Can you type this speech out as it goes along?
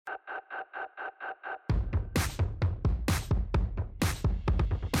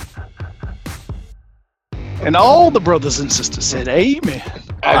And all the brothers and sisters said, "Amen."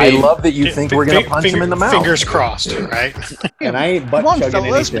 I love that you think we're going to punch him in the mouth. Fingers crossed, right? And I ain't butt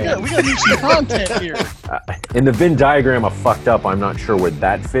chugging anything. We got to do some content here. In the Venn diagram of fucked up, I'm not sure where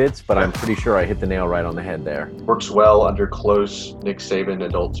that fits, but I'm pretty sure I hit the nail right on the head there. Works well under close Nick Saban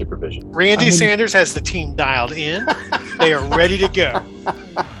adult supervision. Randy Sanders has the team dialed in. They are ready to go.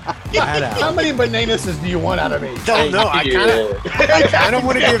 How many bananas do you want out of me? Don't know. I kind of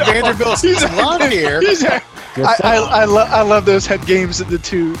want to give Vanderbilt some love here. I love those head games at the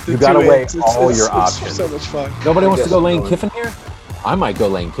two. You got to weigh all your options. It's so much fun. Nobody wants to go Lane Kiffin here? I might go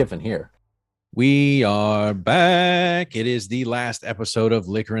Lane Kiffin here. We are back. It is the last episode of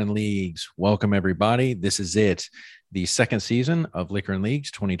Liquor and Leagues. Welcome, everybody. This is it. The second season of Liquor and Leagues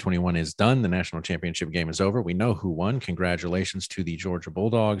 2021 is done. The national championship game is over. We know who won. Congratulations to the Georgia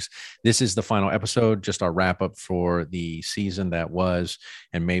Bulldogs. This is the final episode, just our wrap up for the season that was,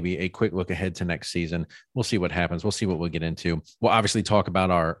 and maybe a quick look ahead to next season. We'll see what happens. We'll see what we'll get into. We'll obviously talk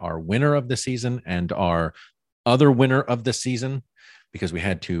about our winner of the season and our other winner of the season, because we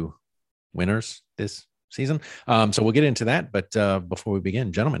had two winners this season. So we'll get into that. But before we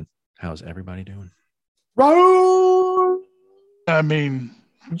begin, gentlemen, how's everybody doing? Raul! I mean,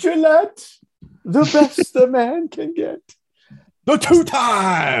 Gillette, the best a man can get. The 2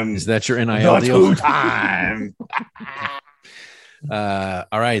 times. Is that your NIL deal? 2 times.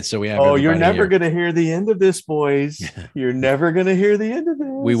 All right, so we have. Oh, you're never going to hear the end of this, boys. You're never going to hear the end of this.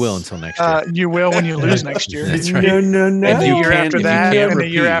 We will until next year. You will when you lose next year. That's right. No. And the year after that, and the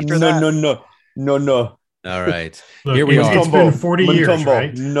year after that. No. All right. Look, here we are. It's been 40 years,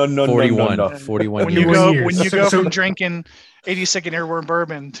 right? No. 41 When years. you go from drinking 82nd Airborne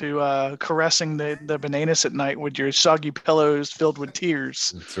bourbon to caressing the bananas at night with your soggy pillows filled with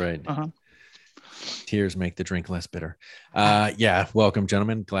tears. That's right. Uh-huh. Tears make the drink less bitter. Yeah. Welcome,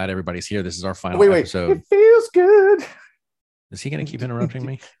 gentlemen. Glad everybody's here. This is our final Wait. episode. It feels good. Is he going to keep interrupting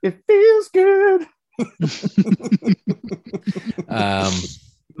me? It feels good.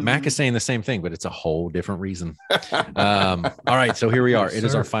 Mac is saying the same thing, but it's a whole different reason. All right, so here we are. It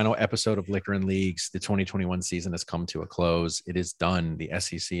is our final episode of Liquor and Leagues. The 2021 season has come to a close. It is done. The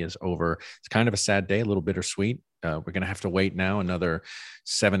SEC is over. It's kind of a sad day, a little bittersweet. We're going to have to wait now another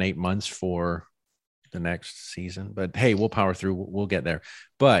 7-8 months for the next season, but hey, we'll power through. We'll get there.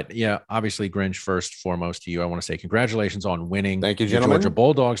 But yeah, obviously, Grinch, first foremost to you, I want to say congratulations on winning. Thank you, The gentlemen. Georgia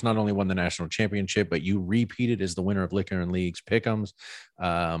Bulldogs not only won the national championship, but you repeated as the winner of Liquor and Leagues Pick'ems.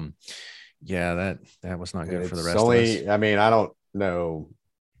 Yeah, that was not good for the rest of us. I mean, I don't know,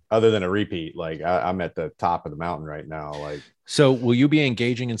 other than a repeat. Like I'm at the top of the mountain right now. Like, so will you be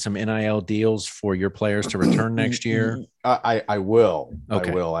engaging in some NIL deals for your players to return next year? I will.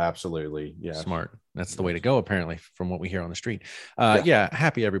 Okay. I will, absolutely. Yeah. Smart. That's the way to go, apparently, from what we hear on the street. Yeah,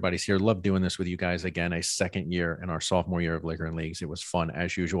 happy everybody's here. Love doing this with you guys again. A second year in our sophomore year of Liquor and Leagues. It was fun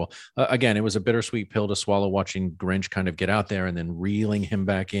as usual. Again, it was a bittersweet pill to swallow watching Grinch kind of get out there and then reeling him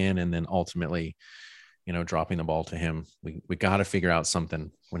back in, and then ultimately, dropping the ball to him. We got to figure out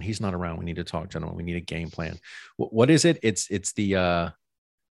something. When he's not around, we need to talk, gentlemen. We need a game plan. What is it? It's the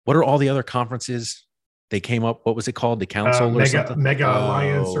what are all the other conferences? They came up. What was it called? The council or something? Mega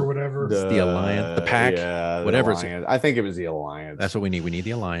Alliance or whatever. The Alliance, the pack, whatever. I think it was the Alliance. That's what we need. We need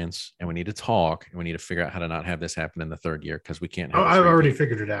the Alliance, and we need to talk, and we need to figure out how to not have this happen in the third year, because we can't. I've already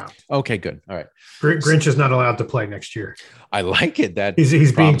figured it out. Okay, good. All right. Grinch is not allowed to play next year. I like it. That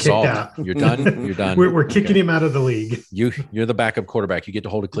he's being kicked solved. out. You're done. You're done. We're kicking him out of the league. You're the backup quarterback. You get to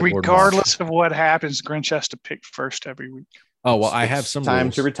hold a clipboard. Regardless of what happens, Grinch has to pick first every week. Oh, well, I have some time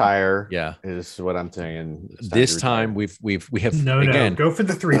rules. to retire. Yeah, is what I'm saying. This time we have no, go for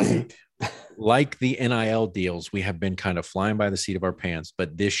the 3-peat. Like the NIL deals, we have been kind of flying by the seat of our pants.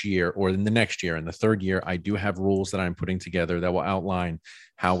 But this year, or in the next year, in the third year, I do have rules that I'm putting together that will outline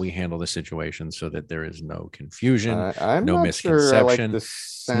how we handle the situation so that there is no confusion, no misconception.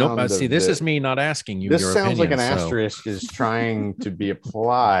 Nope. See, this is me not asking you. This your sounds opinion, like an asterisk is trying to be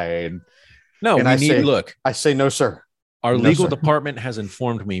applied. No, and I say no, sir. Our legal department has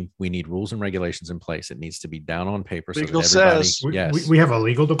informed me we need rules and regulations in place. It needs to be down on paper. Legal so that everybody, says. yes, we have a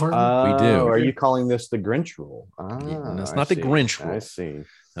legal department. We do. Are you calling this the Grinch rule? It's not the Grinch rule. I see.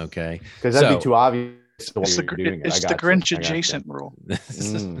 Okay. Because that'd be too obvious. It's the Grinch adjacent rule.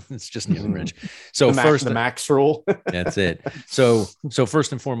 It's just the Grinch. So the Max rule. That's it. So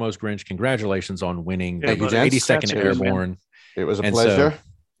first and foremost, Grinch, congratulations on winning the 82nd Airborne. It was a pleasure.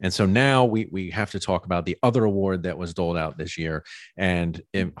 And so now we have to talk about the other award that was doled out this year. And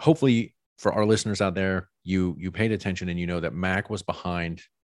hopefully for our listeners out there, you paid attention and you know that Mac was behind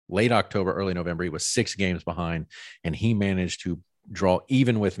late October, early November. He was 6 games behind, and he managed to draw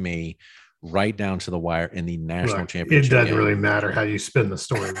even with me right down to the wire in the national Look, championship. it doesn't game. really matter how you spin the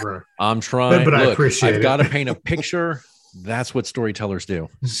story, bro. I'm trying, but I look, appreciate I've got to it. paint a picture. That's what storytellers do.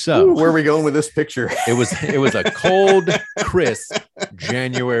 So Where are we going with this picture? it was a cold, crisp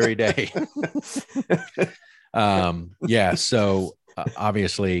January day. Yeah. So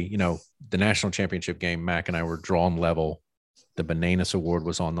obviously, you know, the national championship game, Mac and I were drawn level. The Bananus Award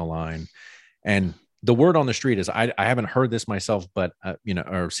was on the line, and the word on the street is I haven't heard this myself, but you know,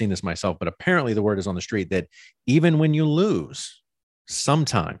 or seen this myself, but apparently the word is on the street that even when you lose,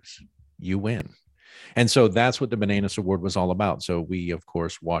 sometimes you win. And so that's what the Bananus Award was all about. So we, of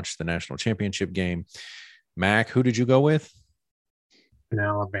course, watched the national championship game. Mac, who did you go with? In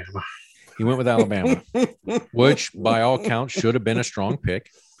Alabama. He went with Alabama, which by all counts should have been a strong pick.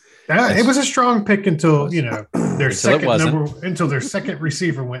 It was a strong pick until, you know, until their second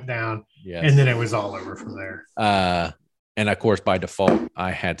receiver went down. Yes. And then it was all over from there. And of course, by default,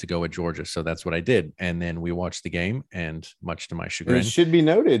 I had to go with Georgia. So that's what I did. And then we watched the game, and much to my chagrin. It should be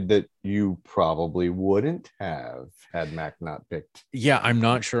noted that you probably wouldn't have had Mac not picked. Yeah, I'm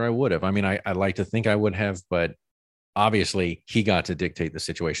not sure I would have. I mean, I like to think I would have, but obviously he got to dictate the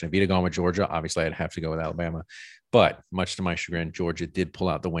situation. If he'd have gone with Georgia, obviously I'd have to go with Alabama. But much to my chagrin, Georgia did pull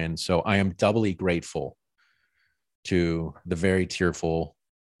out the win. So I am doubly grateful to the very tearful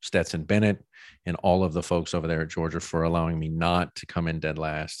Stetson Bennett and all of the folks over there at Georgia for allowing me not to come in dead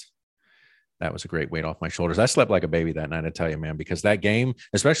last. That was a great weight off my shoulders. I slept like a baby that night, I tell you, man, because that game,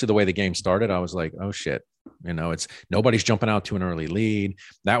 especially the way the game started, I was like, oh shit, you know, it's nobody's jumping out to an early lead.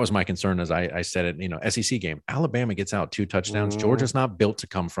 That was my concern. As I said it, you know, SEC game, Alabama gets out 2 touchdowns. Georgia's not built to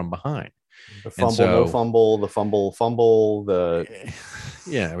come from behind. The fumble, no fumble, the fumble,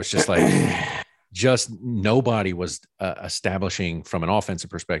 yeah, it was just like, just nobody was establishing from an offensive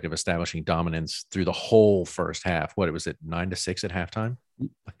perspective, establishing dominance through the whole first half. What was it, 9-6 at halftime?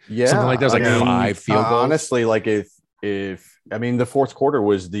 Yeah, something like that. Was like 5 field goals. Honestly, like if I mean, the fourth quarter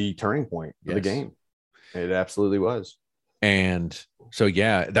was the turning point of the game. It absolutely was. And so,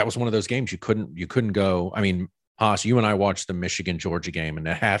 yeah, that was one of those games you couldn't go. I mean, Haas, you and I watched the Michigan-Georgia game, and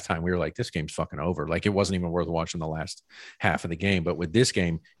at halftime, we were like, this game's fucking over. Like, it wasn't even worth watching the last half of the game. But with this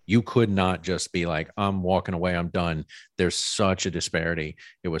game, you could not just be like, I'm walking away, I'm done. There's such a disparity.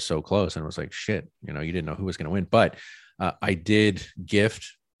 It was so close. And it was like, shit, you know, you didn't know who was going to win. But I did gift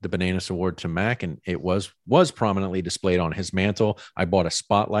the Bananus Award to Mac, and it was prominently displayed on his mantle. I bought a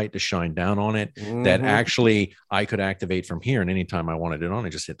spotlight to shine down on it that actually I could activate from here, and anytime I wanted it on, I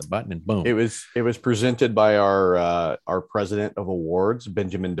just hit the button and boom. It was presented by our president of awards,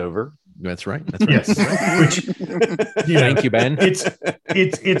 Benjamin Dover. That's right. Yes. Which, thank you, Ben. It's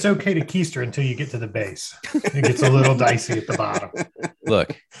okay to keister until you get to the base. It gets a little dicey at the bottom.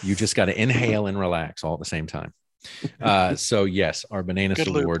 Look, you just got to inhale and relax all at the same time. So yes, our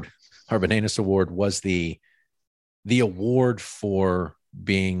Bananus Award was the award for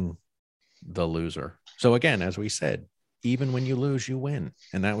being the loser. So again, as we said, even when you lose, you win.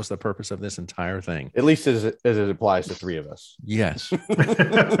 And that was the purpose of this entire thing. At least as it applies to 3 of us. Yes,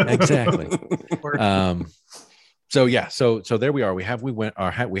 exactly. So yeah, so there we are. We have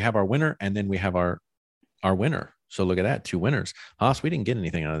our winner, and then we have our winner. So look at that, 2 winners. Haas, we didn't get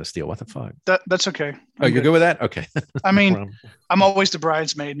anything out of this deal. What the fuck? That's okay. You're good with that? Okay. I mean, I'm always the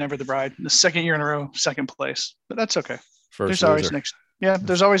bridesmaid, never the bride. The second year in a row, second place. But that's okay. There's always next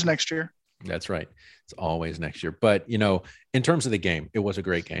year. That's right. It's always next year. But, you know, in terms of the game, it was a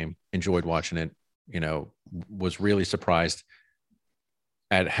great game. Enjoyed watching it. You know, was really surprised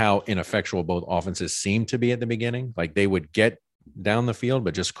at how ineffectual both offenses seemed to be at the beginning. Like they would get down the field,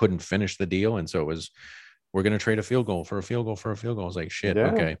 but just couldn't finish the deal. And so it was, we're going to trade a field goal for a field goal for a field goal. I was like, shit,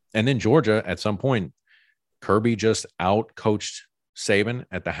 okay. And then Georgia, at some point, Kirby just out-coached Saban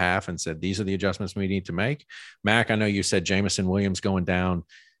at the half and said, these are the adjustments we need to make. Mac, I know you said Jamison Williams going down.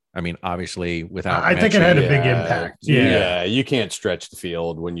 I mean, obviously, without I think it had a big impact. Yeah, you can't stretch the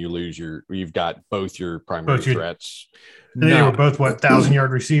field when you lose you've got both your primary threats. They were both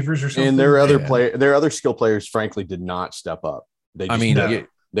 1,000-yard receivers or something. And their other skill players, frankly, did not step up. They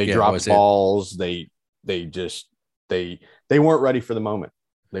dropped balls. They weren't ready for the moment.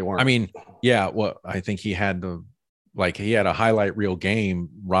 They weren't. I mean, yeah. Well, I think he had a highlight reel game,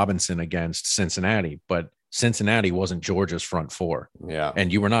 Robinson against Cincinnati, but Cincinnati wasn't Georgia's front 4. Yeah. And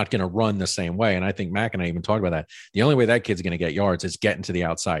you were not going to run the same way. And I think Mac and I even talked about that. The only way that kid's going to get yards is getting to the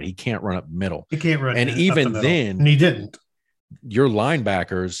outside. He can't run up middle. He can't run. And even then, and he didn't. Your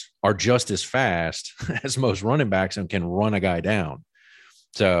linebackers are just as fast as most running backs and can run a guy down.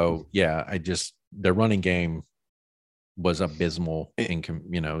 So yeah, their running game was abysmal.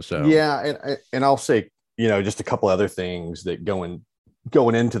 So yeah, and I'll say, just a couple other things that going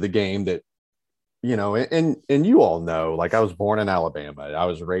into the game that you know, and you all know, like, I was born in Alabama. I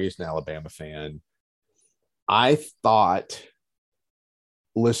was raised an Alabama fan. I thought,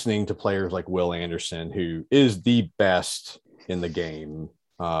 listening to players like Will Anderson, who is the best in the game,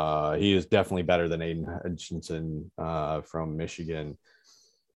 he is definitely better than Aiden Hutchinson from Michigan,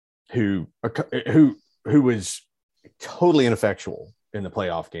 who was totally ineffectual in the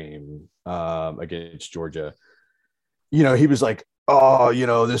playoff game against Georgia. You know, he was like, oh, you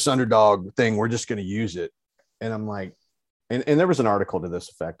know, this underdog thing, we're just going to use it. And I'm like, and there was an article to this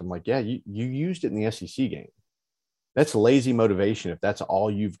effect. I'm like, yeah, you used it in the SEC game. That's lazy motivation if that's all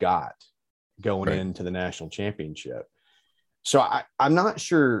you've got going into the national championship. So I'm not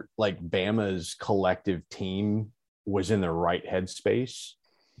sure, like, Bama's collective team was in the right headspace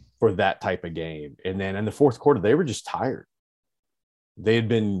for that type of game. And then in the fourth quarter, they were just tired. They'd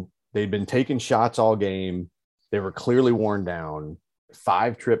been taking shots all game. They were clearly worn down.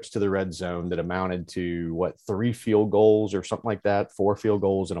 5 trips to the red zone that amounted to 3 field goals or something like that, 4 field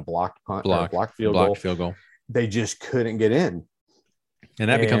goals and a blocked field goal. They just couldn't get in. And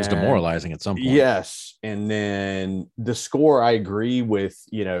that becomes demoralizing at some point. Yes. And then the score, I agree with,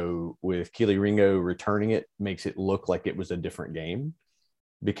 you know, with Keely Ringo returning it, makes it look like it was a different game,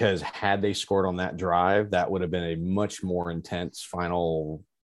 because had they scored on that drive, that would have been a much more intense final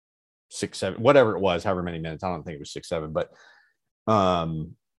 6-7, whatever it was, however many minutes. I don't think it was 6-7, but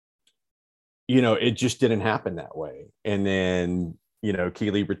you know, it just didn't happen that way. And then, you know,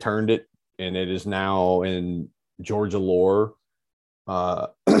 Keely returned it, and it is now in Georgia lore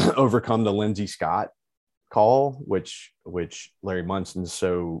overcome the Lindsey Scott call, which Larry Munson's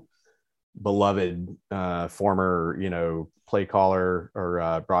so beloved former, you know, play caller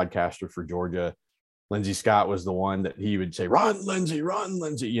or broadcaster for Georgia. Lindsey Scott was the one that he would say, run,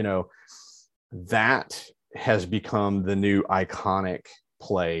 Lindsey, you know. That has become the new iconic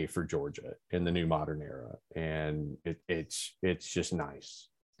play for Georgia in the new modern era. And it's just nice.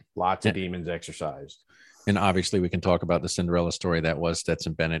 Lots of demons exercised. And obviously we can talk about the Cinderella story that was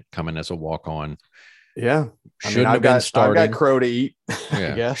Stetson Bennett coming as a walk-on. Yeah. Shouldn't have been starting. I've got crow to eat.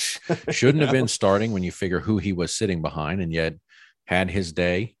 Yeah. I guess. Shouldn't have been starting when you figure who he was sitting behind, and yet had his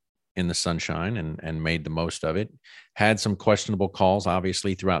day in the sunshine and made the most of it. Had some questionable calls,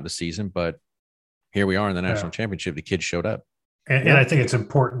 obviously, throughout the season, but here we are in the national championship. The kid showed up. And I think it's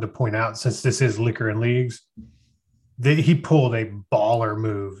important to point out, since this is Liquor and Leagues, that he pulled a baller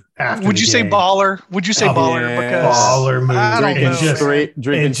move after. Would you say baller? Would you say baller? Because baller move,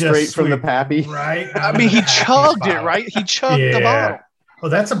 drinking straight from the pappy. Right. I mean, he chugged it, right? He chugged the bottle. Oh,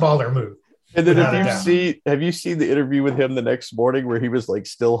 that's a baller move. And then have you seen the interview with him the next morning where he was like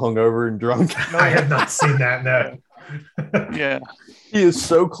still hungover and drunk? No, I have not seen that. No. Yeah. He is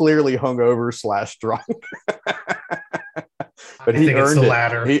so clearly hungover / drunk. But he earned it.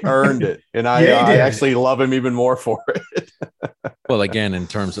 Latter. He earned it. And I actually love him even more for it. Well, again, in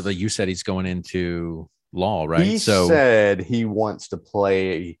terms of you said he's going into law, right? He said he wants to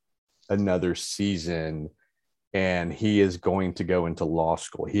play another season, and he is going to go into law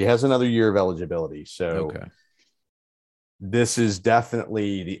school. He has another year of eligibility. So this is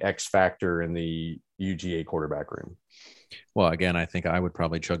definitely the X factor in the UGA quarterback room. Well, again, I think I would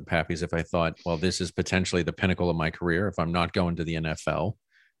probably chug Pappies if I thought, well, this is potentially the pinnacle of my career. If I'm not going to the NFL,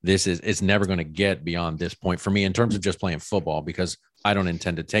 it's never going to get beyond this point for me in terms of just playing football, because I don't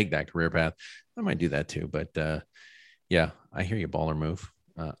intend to take that career path. I might do that too. But yeah, I hear you, baller move.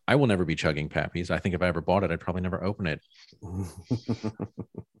 I will never be chugging Pappies. I think if I ever bought it, I'd probably never open it.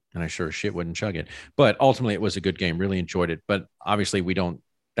 And I sure as shit wouldn't chug it. But ultimately, it was a good game. Really enjoyed it. But obviously,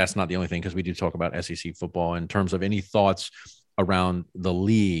 that's not the only thing, because we do talk about SEC football. In terms of any thoughts around the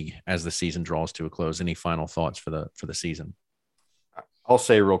league as the season draws to a close, any final thoughts for the season? I'll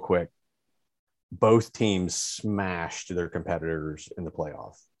say real quick, both teams smashed their competitors in the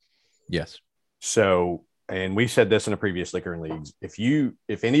playoff. Yes. So, and we said this in a previous Liquor and Leagues,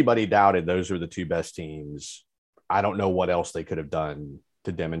 if anybody doubted those were the two best teams, I don't know what else they could have done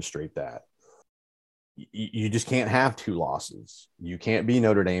to demonstrate that. You just can't have 2 losses. You can't be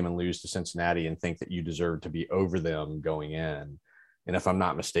Notre Dame and lose to Cincinnati and think that you deserve to be over them going in. And if I'm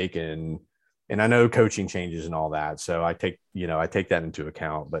not mistaken, and I know coaching changes and all that, so I take that into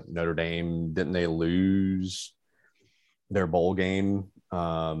account, but Notre Dame, didn't they lose their bowl game?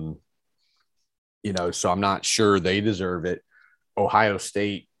 So I'm not sure they deserve it. Ohio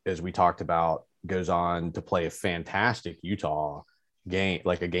State, as we talked about, goes on to play a fantastic Utah game,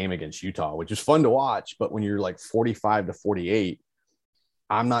 like a game against Utah, which is fun to watch. But when you're like 45-48,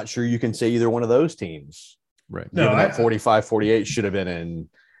 I'm not sure you can say either one of those teams, right? No, that 45-48 should have been in.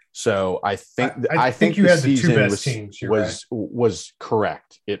 So I think you had the two best teams. Was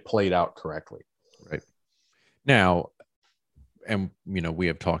correct. It played out correctly. Now, and we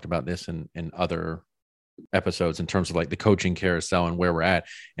have talked about this in other episodes in terms of like the coaching carousel and where we're at.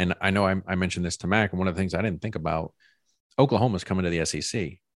 And I know I mentioned this to Mac, and one of the things I didn't think about, Oklahoma's coming to the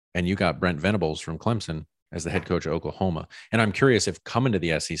SEC, and you got Brent Venables from Clemson as the head coach of Oklahoma. And I'm curious if coming to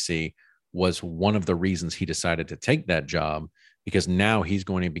the SEC was one of the reasons he decided to take that job, because now he's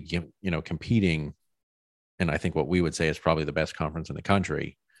going to be, competing. And I think what we would say is probably the best conference in the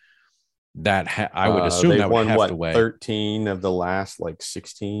country. That I would assume that would have to weigh 13 of the last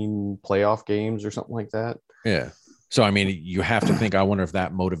 16 playoff games or something like that. Yeah. So, I mean, you have to think, I wonder if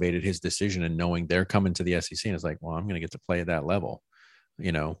that motivated his decision, and knowing they're coming to the SEC, and it's like, well, I'm going to get to play at that level,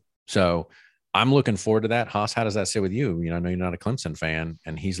 So I'm looking forward to that. Haas, how does that sit with you? I know you're not a Clemson fan,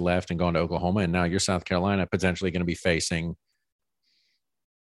 and he's left and gone to Oklahoma, and now you're South Carolina potentially going to be facing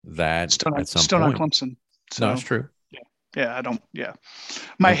that still at some still point. Not Clemson. So, no, it's true. Yeah, I don't. Yeah,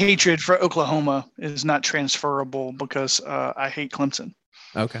 my hatred for Oklahoma is not transferable because I hate Clemson.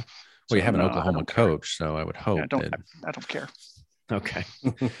 Okay. Well, you have an Oklahoma coach, so I would hope. I don't care. Okay.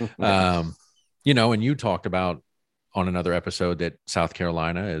 And you talked about on another episode that South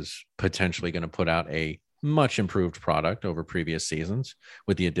Carolina is potentially going to put out a much improved product over previous seasons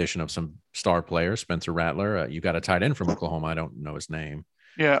with the addition of some star players. Spencer Rattler, you got a tight end from Oklahoma. I don't know his name.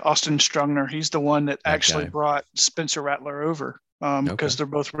 Yeah, Austin Strugner. He's the one that actually brought Spencer Rattler over because they're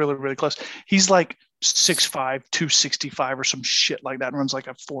both really, really close. He's like 6'5", 265 or some shit like that, and runs like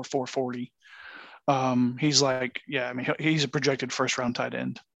a 4.40. He's like, he's a projected first-round tight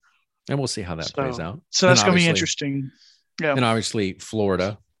end. And we'll see how that plays out. So that's going to be interesting. Yeah. And obviously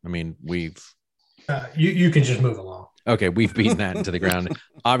Florida, I mean, we've you can just move along. Okay, we've beaten that into the ground.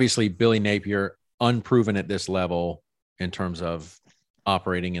 Obviously, Billy Napier, unproven at this level in terms of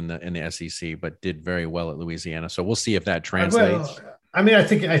operating in the SEC, but did very well at Louisiana. So we'll see if that translates. Well, I mean, I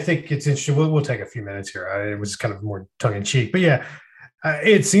think it's interesting. We'll take a few minutes here. It was kind of more tongue in cheek, but yeah,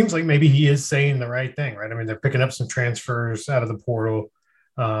 it seems like maybe he is saying the right thing, right? I mean, they're picking up some transfers out of the portal.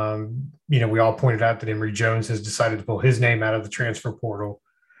 We all pointed out that Emory Jones has decided to pull his name out of the transfer portal.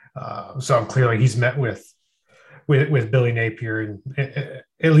 So clearly he's met with Billy Napier, and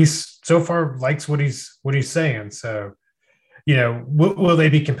at least so far likes what he's saying. So, will they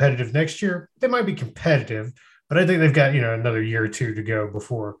be competitive next year? They might be competitive, but I think they've got, another year or two to go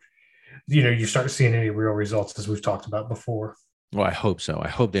before, you start seeing any real results, as we've talked about before. Well, I hope so. I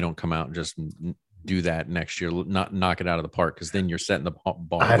hope they don't come out and just do that next year, not knock it out of the park, because then you're setting the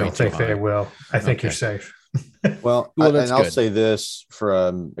ball. I don't think they will. I think you're safe. Well, I'll say this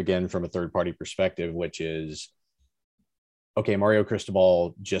from a third-party perspective, which is, okay, Mario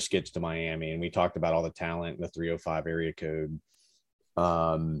Cristobal just gets to Miami, and we talked about all the talent in the 305 area code.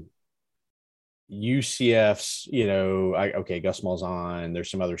 UCF's, Gus Malzahn, there's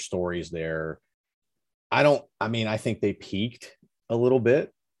some other stories there. I think they peaked a little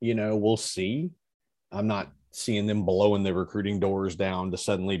bit. We'll see. I'm not seeing them blowing the recruiting doors down to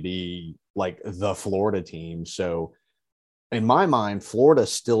suddenly be like the Florida team. So in my mind, Florida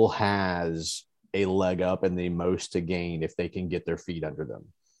still has a leg up and the most to gain if they can get their feet under them.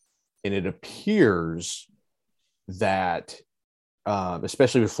 And it appears that,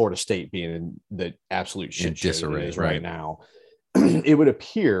 especially with Florida State being in the absolute shit show disarray right now, it would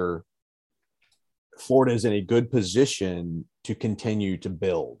appear Florida is in a good position to continue to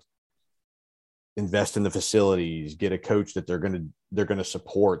build, invest in the facilities, get a coach that they're going to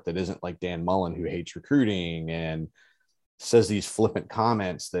support, that isn't like Dan Mullen, who hates recruiting and says these flippant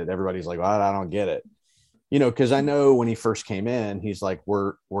comments that everybody's like, well, I don't get it. Because I know when he first came in, he's like,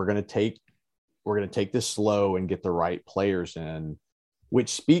 we're going to take this slow and get the right players in, which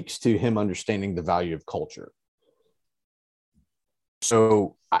speaks to him understanding the value of culture.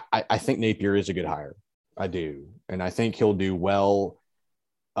 So I think Napier is a good hire. I do. And I think he'll do well.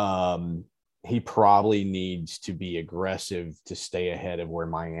 He probably needs to be aggressive to stay ahead of where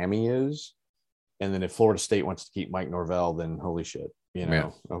Miami is. And then if Florida State wants to keep Mike Norvell, then holy shit,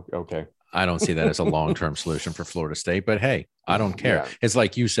 Okay. I don't see that as a long-term solution for Florida State, but hey, I don't care. Yeah. It's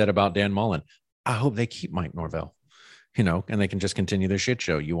like you said about Dan Mullen. I hope they keep Mike Norvell, and they can just continue their shit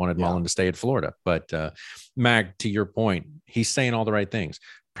show. You wanted Mullen to stay at Florida, but Mac, to your point, he's saying all the right things.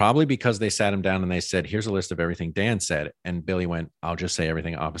 Probably because they sat him down and they said, here's a list of everything Dan said. And Billy went, I'll just say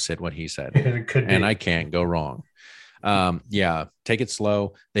everything opposite what he said. And I can't go wrong. Take it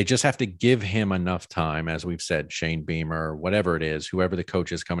slow. They just have to give him enough time. As we've said, Shane Beamer, whatever it is, whoever the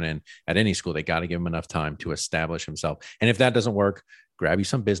coach is coming in at any school, they got to give him enough time to establish himself. And if that doesn't work, grab you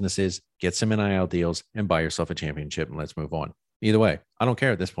some businesses, get some NIL deals, and buy yourself a championship, and let's move on. Either way, I don't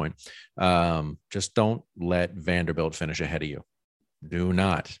care at this point. Just don't let Vanderbilt finish ahead of you. Do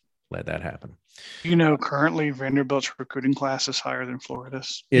not. let that happen. Currently Vanderbilt's recruiting class is higher than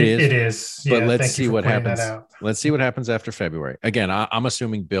Florida's. It is. It is. But let's see what happens. Let's see what happens after February. Again, I'm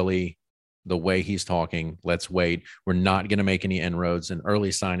assuming Billy, the way he's talking, let's wait. We're not going to make any inroads in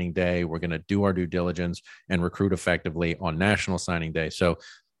early signing day. We're going to do our due diligence and recruit effectively on national signing day. So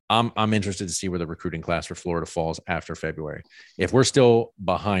I'm interested to see where the recruiting class for Florida falls after February. If we're still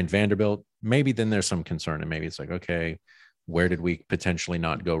behind Vanderbilt, maybe then there's some concern, and maybe it's like, okay, where did we potentially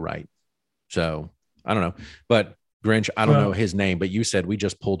not go right? So I don't know, but Grinch, I don't know his name, but you said we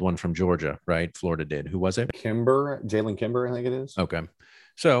just pulled one from Georgia, right? Florida did. Who was it? Jalen Kimber, I think it is. Okay.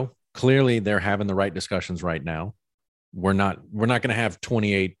 So clearly they're having the right discussions right now. We're not going to have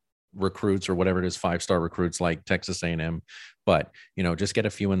 28 recruits or whatever it is, 5-star recruits like Texas A&M, but just get a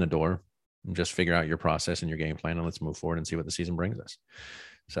few in the door and just figure out your process and your game plan, and let's move forward and see what the season brings us.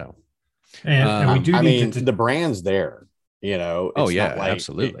 So, and we do. The brand's there.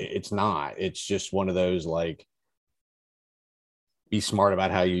 Absolutely. It's not. It's just one of those, like, be smart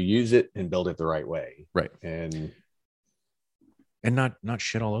about how you use it and build it the right way, right? And not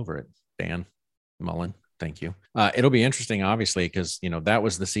shit all over it. Dan Mullen, thank you. It'll be interesting, obviously, because that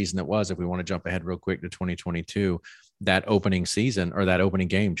was the season it was. If we want to jump ahead real quick to 2022, that opening season or that opening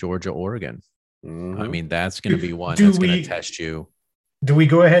game, Georgia, Oregon. Mm-hmm. I mean, that's going to be one that's going to test you. Do we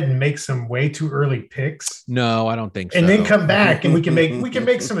go ahead and make some way too early picks? No, I don't think so. And then come back and we can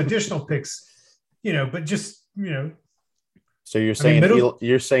make some additional picks, but just, So you're saying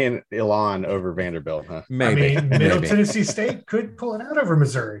you're saying Elon over Vanderbilt, huh? Maybe. Middle Tennessee State could pull it out over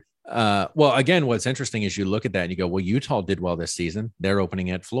Missouri. Well, again, what's interesting is you look at that and you go, well, Utah did well this season. They're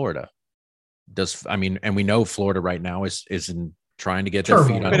opening at Florida. And we know Florida right now is in trying to get their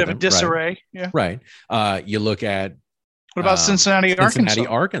feet on a bit of a disarray. Right? Yeah. You look at what about Cincinnati,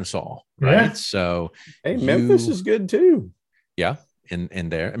 Arkansas, right? Yeah. So Memphis is good too. Yeah. In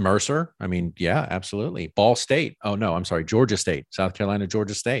there, Mercer. I mean, yeah, absolutely. Ball State. Oh no, I'm sorry, Georgia State, South Carolina,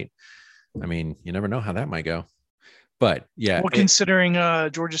 Georgia State. I mean, you never know how that might go. But yeah, well, considering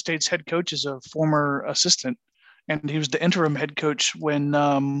Georgia State's head coach is a former assistant, and he was the interim head coach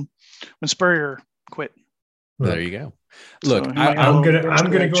when Spurrier quit. There you go. Look, so I'm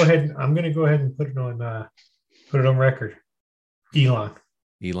gonna go ahead and put it on record.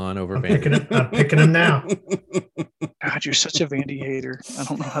 Elon over Vandy. I'm picking him now. God, you're such a Vandy hater. I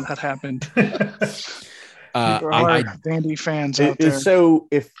don't know how that happened. Vandy fans out there. So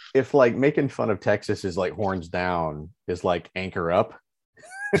if like making fun of Texas is like horns down, is like anchor up.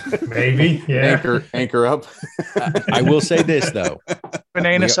 Maybe, yeah. Anchor up. I will say this though.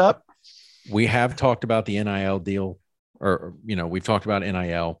 Bananas up. We have talked about the NIL deal, or we've talked about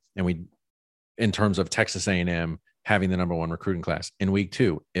NIL, and in terms of Texas A&M having the number one recruiting class in week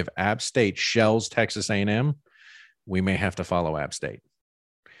 2. If App State shells Texas A&M, we may have to follow App State.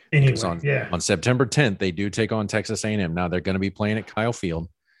 Anyway, on September 10th, they do take on Texas A&M. Now they're going to be playing at Kyle Field,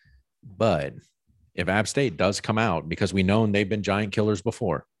 but if App State does come out, because we know they've been giant killers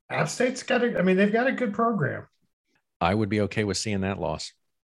before, App State's they've got a good program. I would be okay with seeing that loss.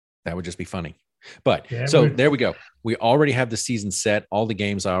 That would just be funny. But there we go. We already have the season set. All the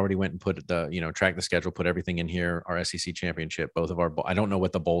games, I already went and put track the schedule, put everything in here. Our SEC championship, both of I don't know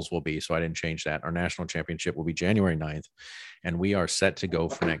what the bowls will be, so I didn't change that. Our national championship will be January 9th, and we are set to go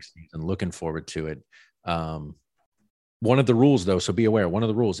for next season. Looking forward to it. One of the rules, though, so be aware, one of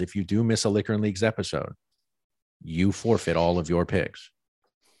the rules, if you do miss a Liquor and Leagues episode, you forfeit all of your picks.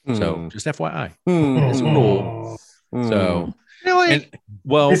 So just FYI, it's a rule. So really,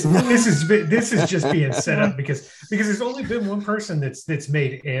 this is just being set up because there's only been one person that's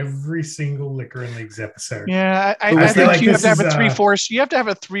made every single Liquor and Leagues episode. Yeah, I think like you have to have a 3/4. You have to have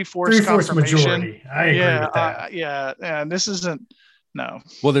a 3/4 confirmation. Majority. I agree with that. Yeah. This isn't. No.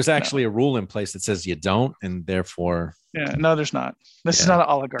 Well, there's actually a rule in place that says you don't, and therefore. Yeah. No, there's not. This is not an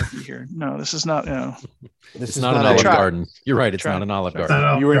oligarchy here. No, this is not. This is not an Olive Garden. You're right. It's not an Olive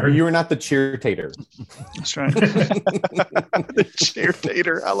Garden. You were not the cheer-tater. That's right. The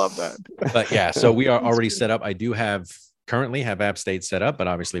cheer-tater. I love that. But yeah, so we are already set up. I do currently have App State set up, but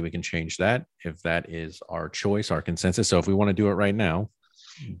obviously we can change that if that is our choice, our consensus. So if we want to do it right now,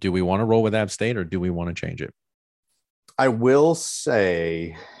 do we want to roll with App State or do we want to change it? I will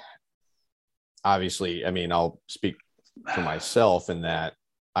say, obviously, I'll speak for myself in that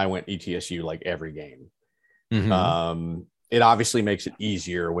I went ETSU like every game. Mm-hmm. It obviously makes it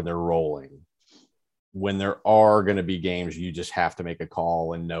easier when they're rolling. When there are going to be games, you just have to make a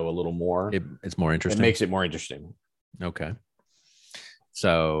call and know a little more. It's more interesting. It makes it more interesting. Okay.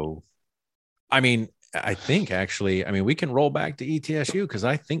 So, I think actually, we can roll back to ETSU because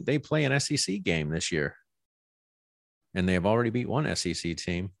I think they play an SEC game this year. And they have already beat one SEC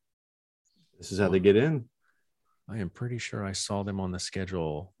team. This is how they get in. I am pretty sure I saw them on the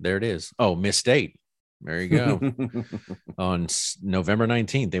schedule. There it is. Oh, Miss State. There you go. On November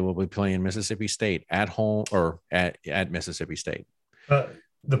 19th, they will be playing Mississippi State at home or at Mississippi State.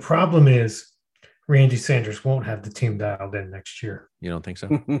 The problem is Randy Sanders won't have the team dialed in next year. You don't think so?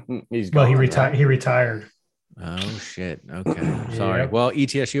 He retired. Oh, shit. Okay. Sorry. Yep. Well,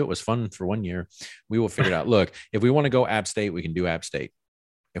 ETSU, it was fun for 1 year. We will figure it out. Look, if we want to go App State, we can do App State.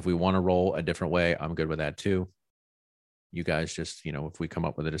 If we want to roll a different way, I'm good with that too. You guys just, if we come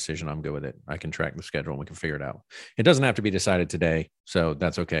up with a decision, I'm good with it. I can track the schedule and we can figure it out. It doesn't have to be decided today, so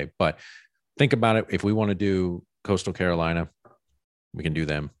that's okay. But think about it. If we want to do Coastal Carolina, we can do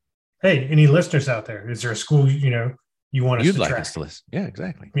them. Hey, any listeners out there? Is there a school, you want us You'd to like track? us to list? Yeah,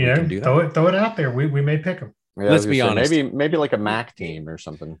 exactly. Throw it out there. We may pick them. Yeah, let's be honest. Maybe like a MAC team or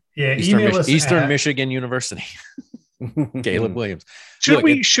something. Yeah, Eastern Michigan University. Caleb Williams.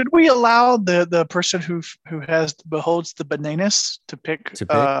 Should we allow the person who holds the Bananus to pick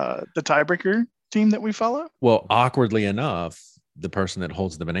the tiebreaker team that we follow? Well, awkwardly enough, the person that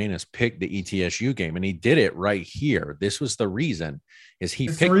holds the Bananus picked the ETSU game, and he did it right here. This was the reason, is he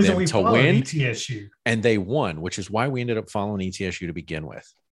picked them to win ETSU, and they won, which is why we ended up following ETSU to begin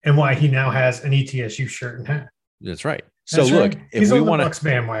with, and why he now has an ETSU shirt and hat. That's right. So look, if we want to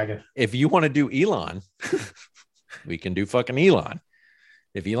bandwagon, if you want to do Elon. We can do fucking Elon.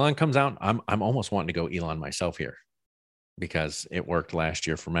 If Elon comes out, I'm almost wanting to go Elon myself here because it worked last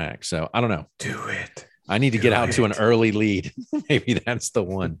year for Mac. So I don't know. Do it. I need to get out to an early lead. Maybe that's the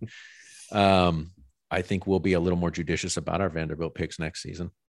one. I think we'll be a little more judicious about our Vanderbilt picks next season.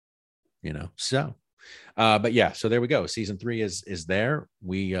 So but yeah, so there we go. Season 3 is there.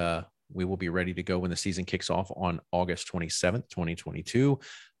 We will be ready to go when the season kicks off on August 27th, 2022.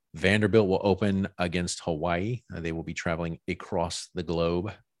 Vanderbilt will open against Hawaii. They will be traveling across the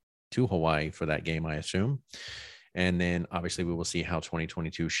globe to Hawaii for that game, I assume. And then obviously we will see how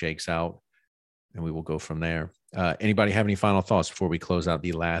 2022 shakes out and we will go from there. Anybody have any final thoughts before we close out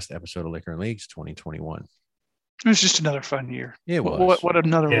the last episode of Liquor and Leagues 2021? It was just another fun year. It was. What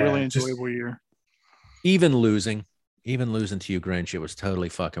another really enjoyable year. Even losing to you, Grinch, it was totally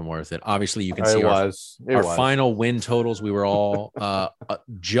fucking worth it. Obviously, you can see our final win totals. We were all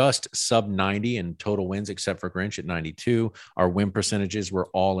just sub 90 in total wins, except for Grinch at 92. Our win percentages were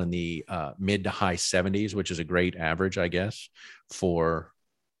all in the mid to high 70s, which is a great average, I guess, for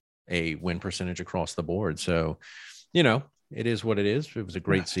a win percentage across the board. So, it is what it is. It was a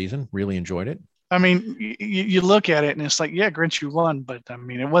great season. Really enjoyed it. I mean, you look at it and it's like, yeah, Grinch, you won, but I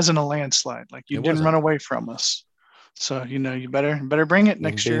mean, it wasn't a landslide. Like you didn't run away from us. So, you better bring it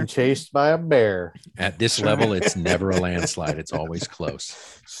next year. Chased by a bear. At this level, it's never a landslide. It's always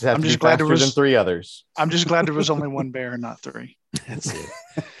close. I'm just glad there was 3 others. I'm just glad there was only 1 bear and not 3. That's it.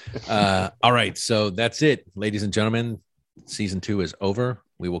 All right. So that's it, ladies and gentlemen. Season 2 is over.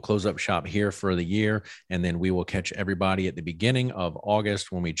 We will close up shop here for the year, and then we will catch everybody at the beginning of August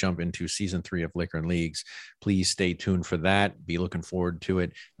when we jump into season 3 of Liquor and Leagues. Please stay tuned for that. Be looking forward to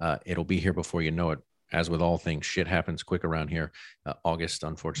it. It'll be here before you know it. As with all things, shit happens quick around here. August,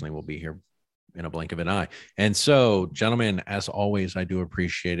 unfortunately, will be here in a blink of an eye. And so, gentlemen, as always, I do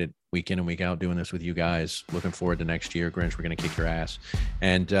appreciate it week in and week out doing this with you guys. Looking forward to next year. Grinch, we're going to kick your ass.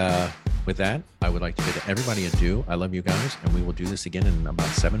 And with that, I would like to bid everybody adieu. I love you guys, and we will do this again in about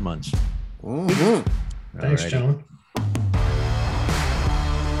 7 months. Thanks, gentlemen.